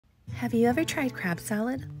Have you ever tried crab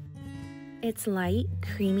salad? It's light,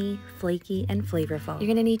 creamy, flaky, and flavorful. You're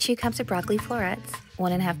gonna need 2 cups of broccoli florets,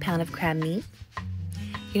 1.5 pounds of crab meat.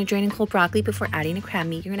 You're gonna drain and cool broccoli before adding the crab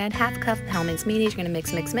meat. You're gonna add 1/2 cup of Hellmann's mayonnaise. You're gonna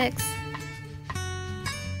mix, mix, mix.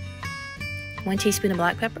 1 teaspoon of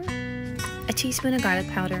black pepper, a teaspoon of garlic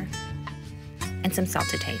powder, and some salt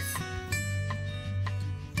to taste.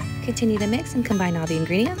 Continue to mix and combine all the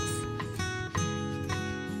ingredients.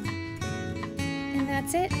 And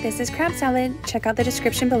that's it. This is crab salad. Check out the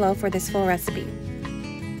description below for this full recipe.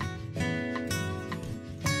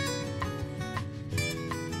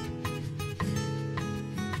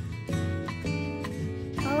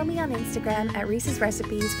 Follow me on Instagram at Reese's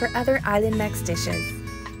Recipes for other Island Mex dishes.